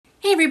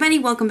Hey everybody,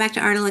 welcome back to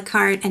Art a la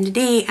Carte, and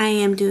today I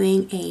am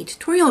doing a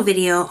tutorial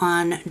video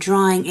on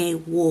drawing a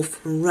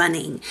wolf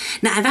running.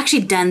 Now I've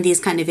actually done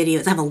these kind of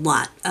videos. I have a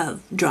lot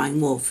of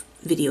drawing wolf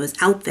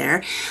videos out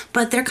there,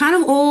 but they're kind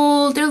of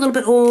old, they're a little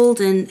bit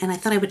old, and I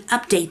thought I would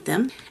update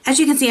them. As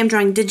you can see, I'm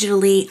drawing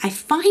digitally. I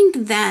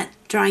find that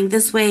drawing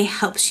this way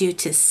helps you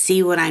to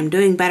see what I'm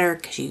doing better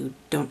because you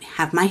don't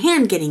have my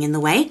hand getting in the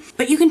way.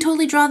 But you can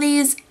totally draw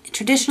these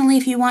traditionally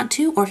if you want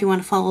to, or if you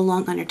want to follow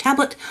along on your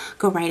tablet,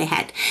 go right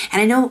ahead.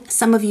 And I know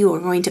some of you are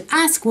going to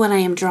ask what I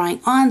am drawing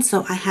on,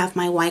 so I have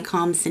my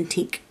Wacom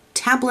Cintiq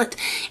tablet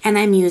and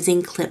I'm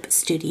using Clip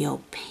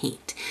Studio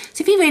Paint.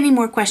 So if you have any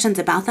more questions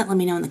about that, let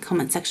me know in the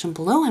comment section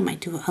below. I might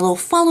do a little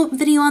follow-up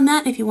video on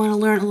that if you want to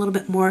learn a little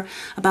bit more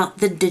about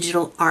the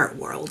digital art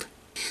world.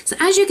 So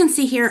as you can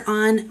see here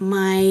on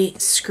my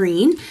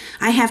screen,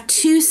 I have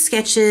two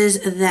sketches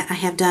that I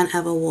have done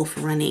of a wolf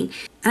running.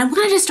 And I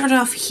wanted to start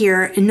off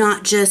here and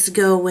not just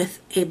go with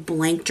a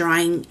blank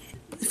drawing.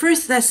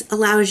 First, this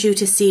allows you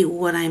to see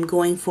what I'm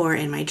going for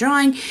in my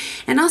drawing,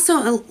 and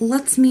also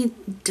lets me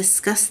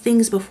discuss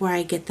things before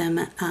I get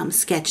them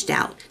sketched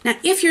out. Now,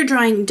 if you're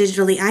drawing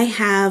digitally, I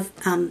have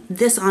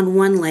this on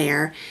one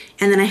layer,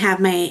 and then I have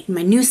my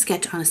new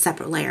sketch on a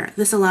separate layer.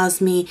 This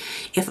allows me,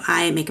 if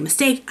I make a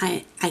mistake,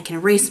 I can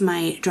erase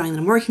my drawing that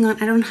I'm working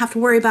on. I don't have to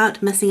worry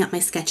about messing up my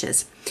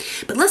sketches.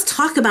 But let's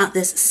talk about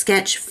this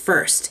sketch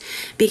first,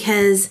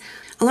 because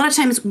a lot of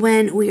times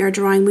when we are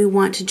drawing, we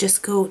want to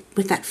just go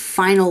with that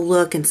final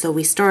look, and so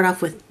we start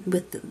off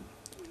with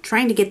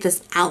trying to get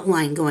this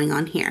outline going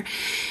on here.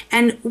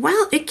 And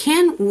while it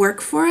can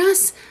work for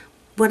us,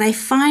 what I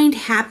find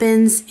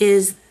happens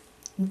is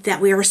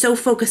that we are so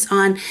focused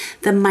on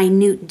the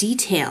minute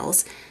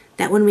details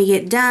that when we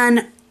get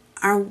done,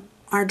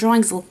 our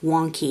drawings look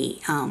wonky.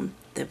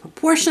 The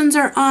proportions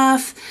are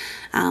off,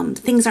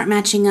 things aren't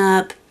matching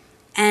up,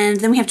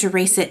 and then we have to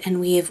erase it, and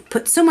we've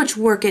put so much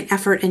work and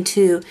effort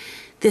into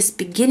this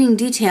beginning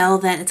detail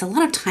that it's a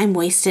lot of time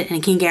wasted and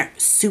it can get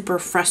super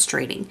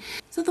frustrating.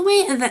 So the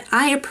way that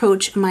I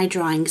approach my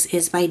drawings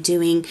is by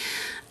doing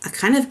a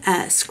kind of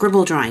a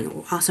scribble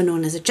drawing, also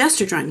known as a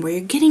gesture drawing, where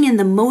you're getting in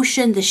the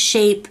motion, the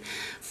shape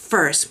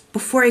first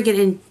before you get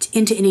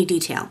into any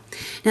detail.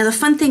 Now the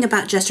fun thing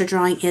about gesture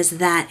drawing is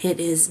that it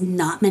is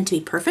not meant to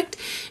be perfect.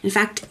 In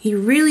fact, you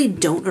really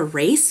don't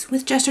erase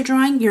with gesture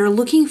drawing. You're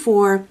looking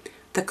for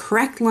the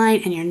correct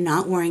line and you're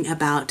not worrying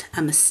about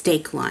a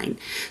mistake line.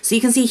 So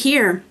you can see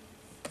here,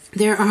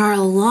 there are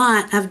a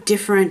lot of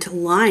different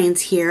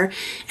lines here,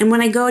 and when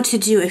I go to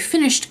do a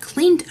finished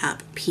cleaned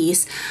up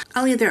piece,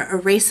 I'll either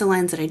erase the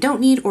lines that I don't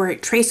need or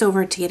trace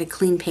over to get a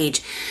clean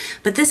page.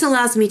 But this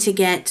allows me to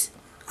get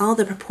all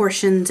the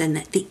proportions and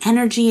the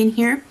energy in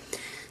here.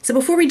 So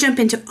before we jump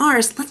into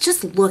ours, let's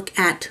just look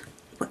at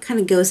what kind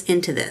of goes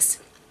into this.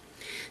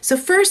 So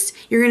first,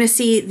 you're going to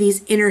see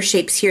these inner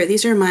shapes here.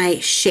 These are my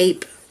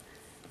shape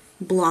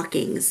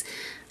blockings.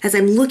 As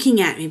I'm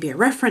looking at maybe a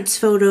reference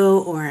photo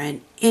or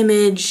an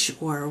image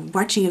or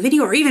watching a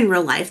video or even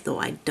real life, though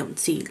I don't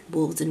see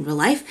wolves in real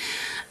life,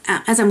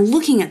 as I'm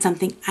looking at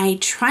something, I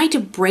try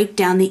to break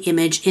down the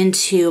image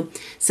into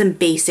some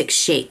basic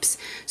shapes.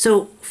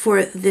 So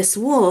for this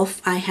wolf,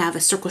 I have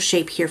a circle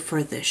shape here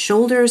for the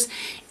shoulders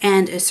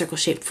and a circle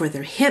shape for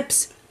their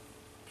hips.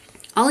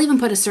 I'll even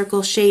put a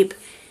circle shape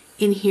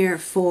in here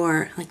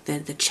for like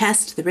the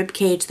chest, the rib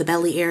cage, the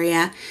belly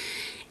area.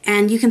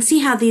 And you can see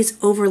how these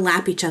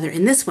overlap each other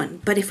in this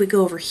one. But if we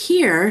go over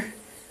here,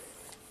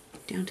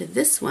 down to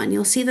this one,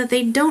 you'll see that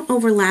they don't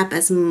overlap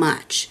as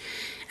much.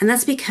 And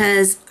that's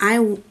because I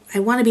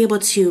want to be able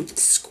to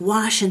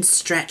squash and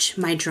stretch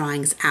my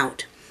drawings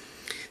out.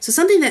 So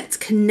something that's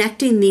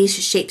connecting these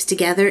shapes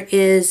together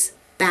is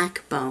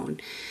backbone.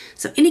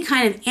 So any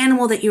kind of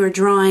animal that you are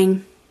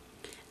drawing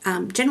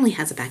generally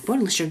has a backbone,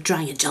 unless you're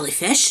drawing a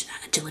jellyfish.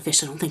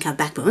 Jellyfish I don't think have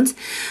backbones.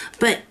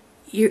 But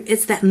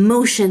it's that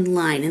motion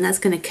line, and that's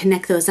going to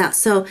connect those out.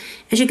 So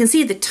as you can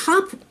see, the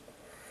top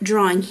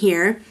drawing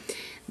here,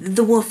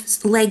 the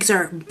wolf's legs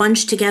are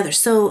bunched together,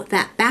 so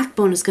that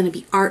backbone is going to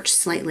be arched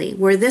slightly,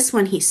 where this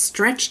one he's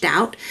stretched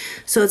out,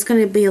 so it's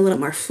going to be a little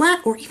more flat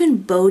or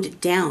even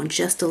bowed down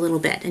just a little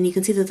bit. And you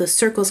can see that those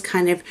circles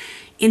kind of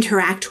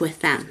interact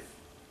with them.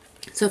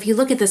 So if you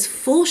look at this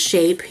full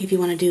shape, if you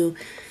want to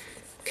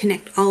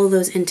connect all of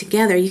those in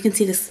together, you can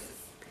see this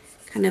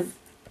kind of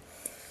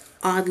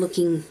odd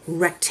looking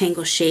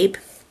rectangle shape,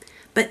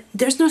 but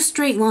there's no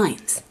straight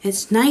lines.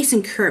 It's nice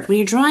and curved. When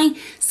you're drawing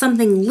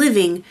something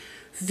living,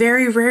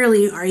 very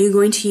rarely are you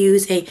going to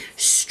use a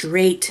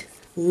straight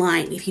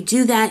line. If you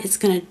do that, it's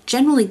going to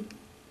generally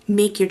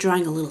make your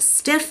drawing a little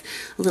stiff,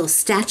 a little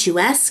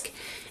statuesque,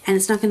 and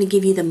it's not going to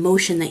give you the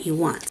motion that you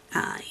want.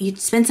 You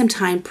spend some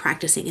time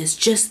practicing. It's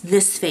just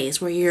this phase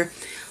where you're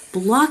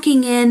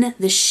blocking in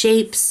the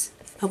shapes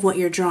of what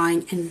you're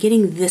drawing and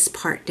getting this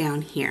part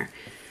down here.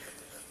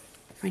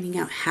 Finding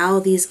out how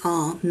these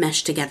all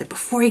mesh together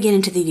before you get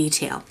into the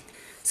detail.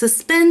 So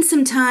spend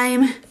some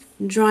time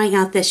drawing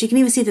out this. You can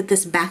even see that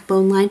this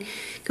backbone line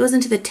goes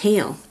into the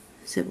tail.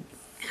 So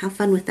have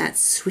fun with that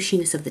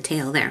swishiness of the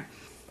tail there.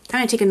 I'm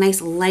going to take a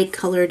nice light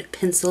colored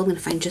pencil. I'm going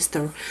to find just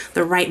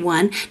the right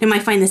one. You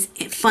might find this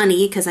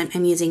funny because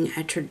I'm using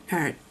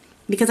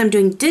because I'm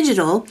doing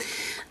digital.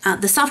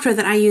 The software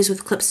that I use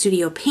with Clip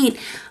Studio Paint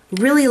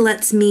really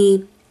lets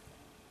me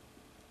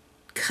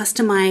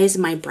customize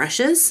my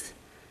brushes.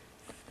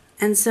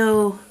 And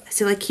so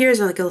like here's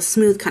like a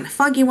smooth kind of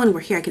foggy one,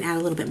 where here I can add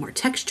a little bit more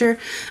texture.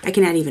 I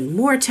can add even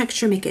more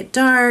texture, make it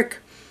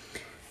dark.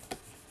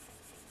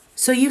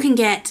 So you can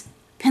get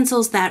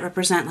pencils that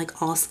represent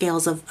like all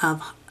scales of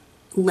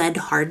lead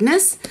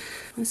hardness.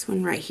 This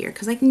one right here,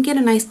 because I can get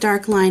a nice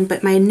dark line,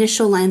 but my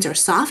initial lines are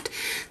soft.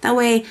 That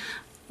way,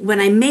 when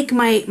I make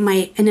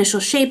my initial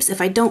shapes, if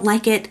I don't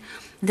like it,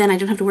 then I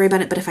don't have to worry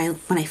about it. But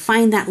when I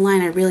find that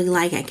line I really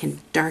like, I can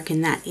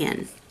darken that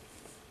in.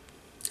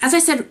 As I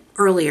said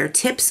earlier,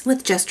 tips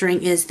with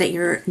gesturing is that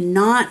you're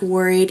not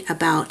worried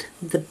about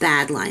the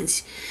bad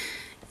lines.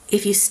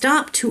 If you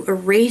stop to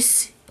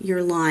erase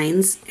your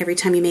lines every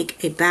time you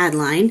make a bad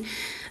line,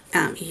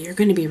 you're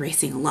going to be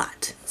erasing a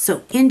lot.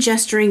 So in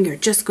gesturing, you're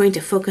just going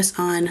to focus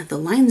on the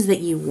lines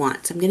that you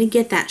want. So I'm going to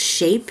get that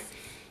shape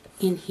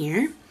in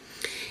here.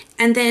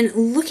 And then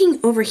looking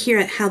over here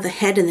at how the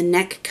head and the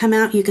neck come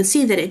out, you can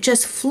see that it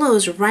just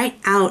flows right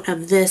out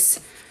of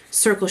this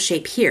circle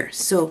shape here.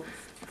 So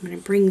I'm going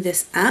to bring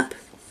this up.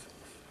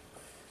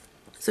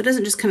 So it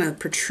doesn't just kind of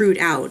protrude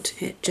out,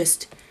 it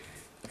just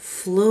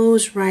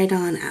flows right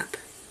on up.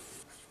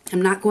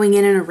 I'm not going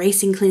in and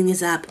erasing, cleaning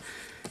this up,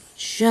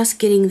 just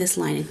getting this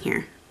line in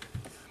here.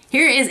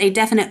 Here is a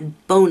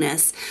definite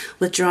bonus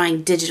with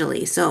drawing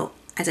digitally. So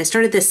as I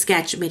started this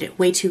sketch, it made it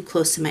way too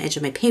close to my edge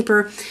of my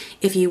paper.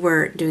 If you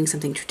were doing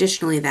something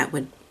traditionally, that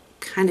would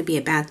kind of be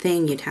a bad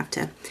thing. You'd have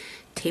to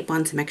tape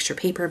on some extra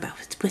paper,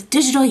 but with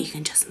digital, you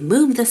can just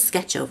move the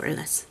sketch over.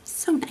 That's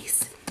so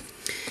nice.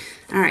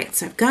 All right,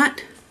 so I've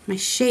got my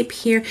shape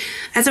here.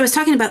 As I was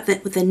talking about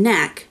with the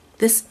neck,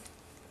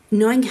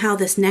 knowing how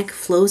this neck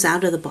flows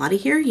out of the body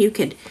here, you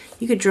could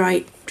draw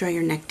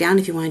your neck down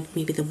if you wanted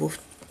maybe the wolf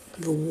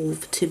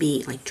to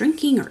be like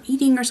drinking or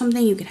eating or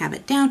something. You could have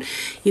it down.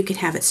 You could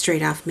have it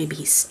straight off. Maybe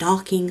he's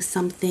stalking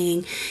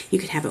something. You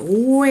could have it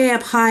way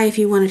up high if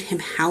you wanted him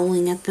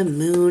howling at the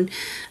moon.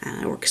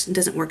 It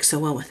doesn't work so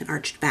well with an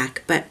arched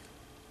back, but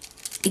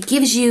it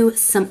gives you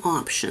some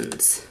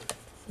options.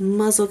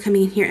 Muzzle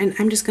coming in here, and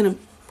I'm just gonna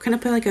kind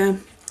of put like a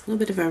little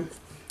bit of a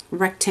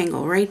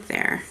rectangle right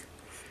there.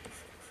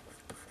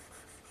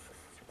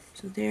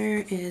 So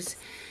there is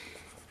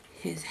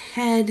his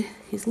head.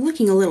 He's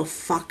looking a little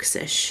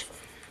foxish.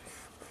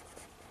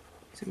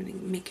 So I'm going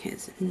to make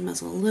his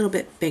muzzle a little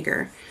bit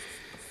bigger.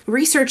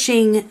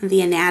 Researching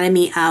the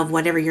anatomy of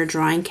whatever you're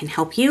drawing can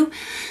help you.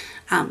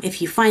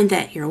 If you find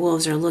that your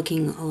wolves are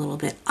looking a little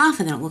bit off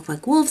and they don't look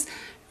like wolves,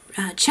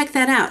 check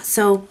that out.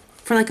 So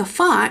for like a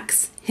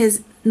fox,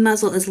 his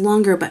muzzle is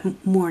longer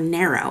but more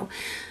narrow.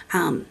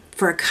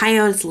 For a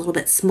coyote, it's a little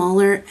bit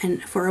smaller,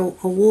 and for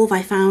a wolf,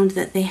 I found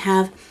that they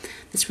have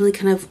this really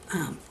kind of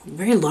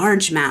very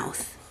large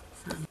mouth.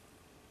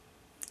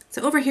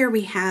 So over here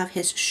we have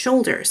his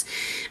shoulders.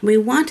 We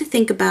want to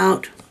think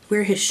about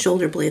where his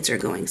shoulder blades are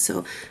going. So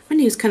I'm going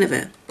to use kind of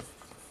a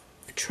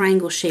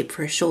triangle shape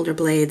for his shoulder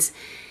blades,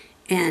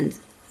 and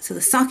so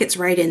the socket's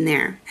right in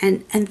there.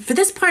 And for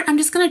this part, I'm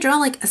just going to draw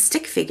like a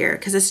stick figure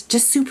because it's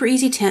just super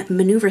easy to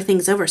maneuver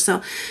things over.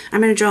 So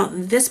I'm going to draw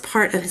this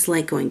part of his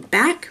leg going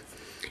back,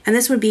 and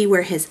this would be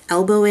where his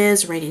elbow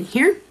is, right in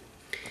here.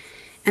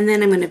 And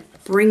then I'm going to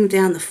bring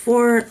down the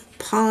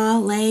forepaw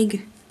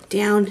leg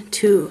down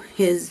to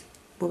his,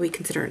 what we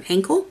consider an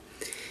ankle,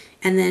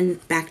 and then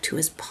back to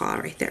his paw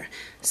right there.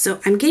 So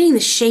I'm getting the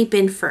shape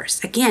in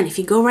first. Again, if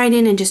you go right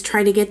in and just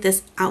try to get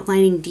this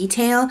outlining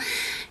detail,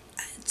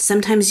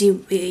 sometimes you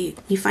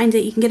find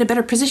that you can get a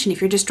better position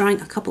if you're just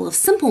drawing a couple of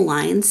simple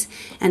lines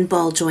and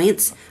ball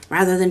joints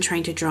rather than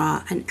trying to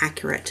draw an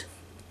accurate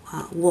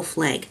wolf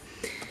leg.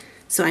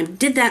 So I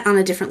did that on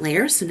a different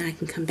layer, so now I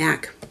can come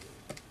back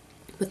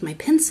with my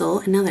pencil,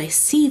 and now that I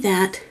see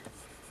that,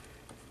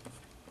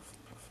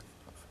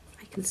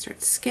 I can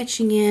start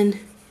sketching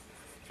in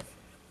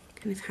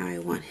kind of how I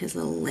want his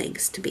little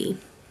legs to be.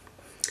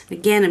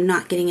 Again, I'm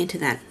not getting into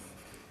that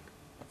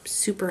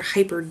super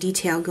hyper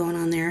detail going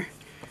on there.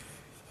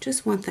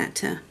 Just want that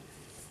to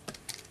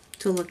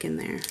look in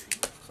there.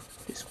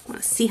 Just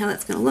want to see how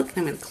that's going to look, and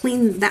I'm going to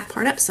clean that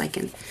part up so I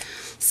can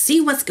see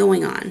what's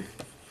going on.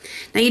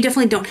 Now you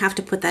definitely don't have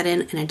to put that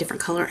in a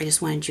different color. I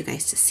just wanted you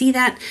guys to see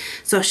that.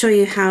 So I'll show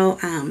you how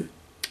I'm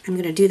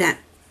going to do that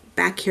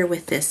back here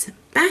with this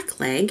back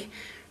leg.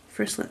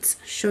 First, let's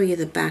show you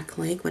the back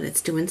leg, what it's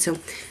doing. So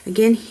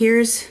again,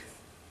 here's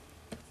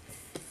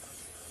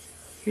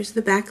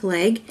the back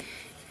leg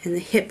and the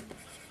hip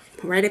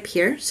right up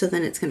here. So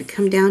then it's going to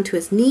come down to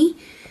his knee,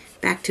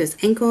 back to his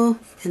ankle,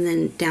 and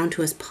then down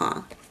to his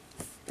paw.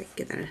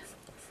 Get that.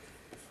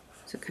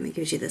 So it kind of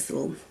gives you this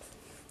little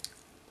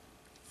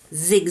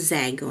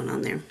zigzag going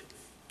on there.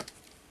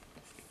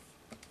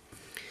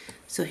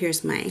 So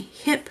here's my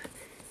hip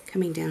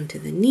coming down to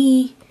the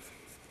knee,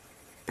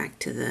 back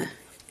to the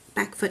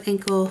back foot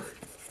ankle,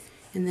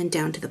 and then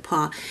down to the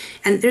paw.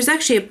 And there's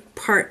actually a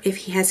part, if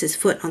he has his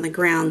foot on the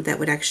ground, that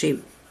would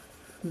actually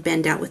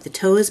bend out with the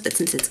toes, but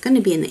since it's going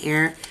to be in the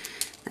air,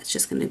 that's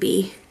just going to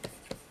be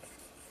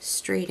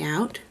straight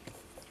out.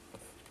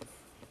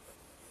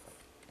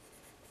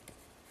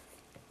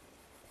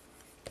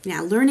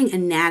 Now, learning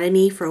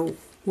anatomy for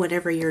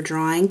whatever you're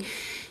drawing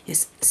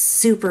is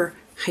super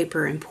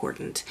hyper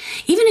important.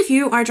 Even if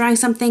you are drawing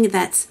something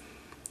that's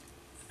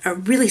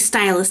really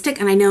stylistic,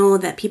 and I know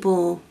that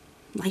people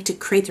like to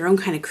create their own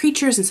kind of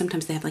creatures, and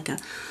sometimes they have like a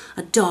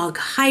dog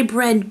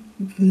hybrid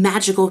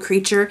magical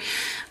creature.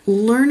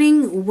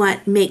 Learning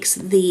what makes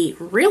the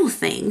real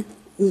thing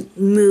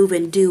move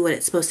and do what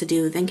it's supposed to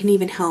do then can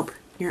even help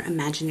your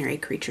imaginary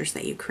creatures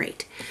that you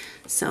create.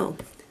 So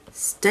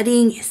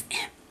studying is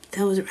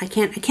I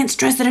can't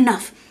stress it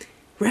enough.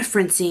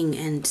 Referencing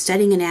and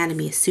studying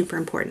anatomy is super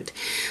important.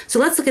 So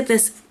let's look at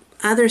this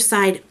other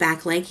side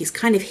back leg. He's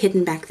kind of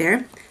hidden back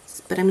there,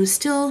 but I'm going to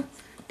still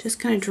just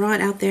kind of draw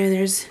it out there.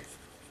 There's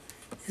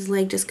his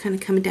leg just kind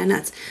of coming down. Now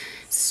it's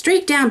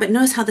straight down, but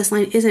notice how this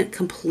line isn't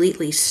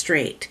completely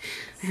straight.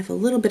 I have a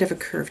little bit of a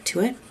curve to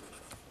it,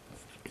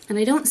 and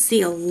I don't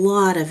see a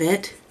lot of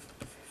it.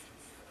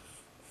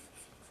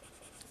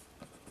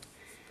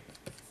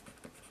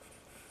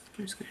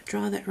 I'm just going to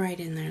draw that right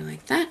in there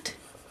like that.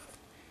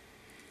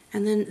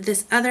 And then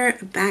this other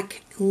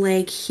back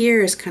leg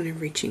here is kind of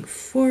reaching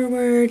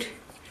forward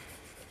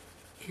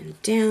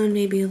and down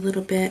maybe a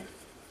little bit.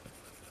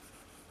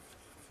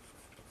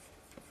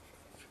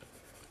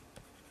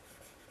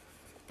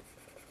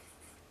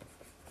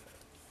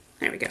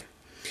 There we go.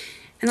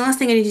 And the last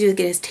thing I need to do is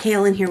get his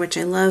tail in here, which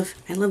I love.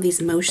 I love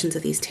these motions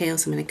of these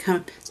tails. I'm going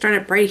to start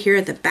up right here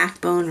at the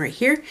backbone right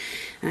here.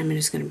 And I'm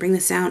just going to bring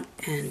this out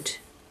and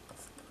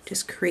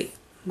just create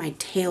my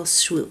tail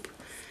swoop.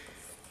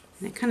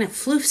 And it kind of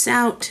floofs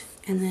out,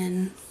 and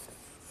then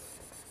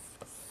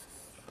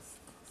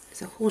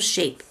there's a whole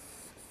shape.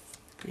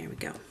 There we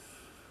go.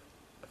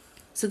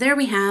 So there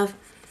we have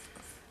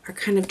our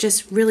kind of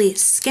just really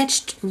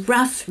sketched,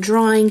 rough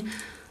drawing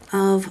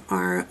of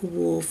our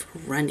wolf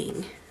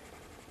running.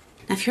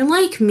 Now, if you're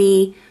like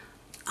me,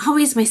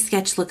 always my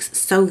sketch looks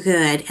so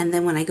good, and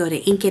then when I go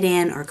to ink it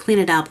in or clean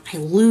it up, I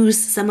lose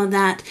some of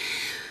that.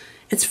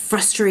 It's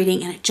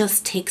frustrating, and it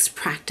just takes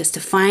practice to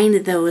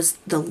find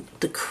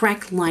the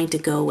correct line to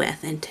go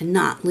with and to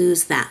not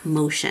lose that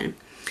motion.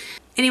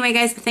 Anyway,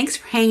 guys, thanks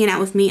for hanging out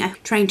with me. I'm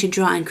trying to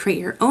draw and create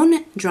your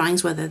own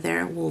drawings, whether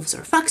they're wolves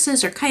or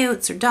foxes or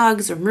coyotes or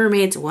dogs or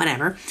mermaids or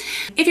whatever.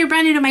 If you're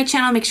brand new to my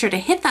channel, make sure to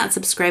hit that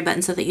subscribe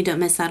button so that you don't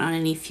miss out on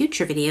any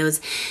future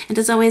videos. And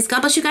as always,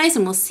 God bless you guys,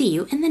 and we'll see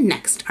you in the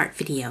next art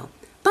video.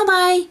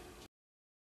 Bye-bye!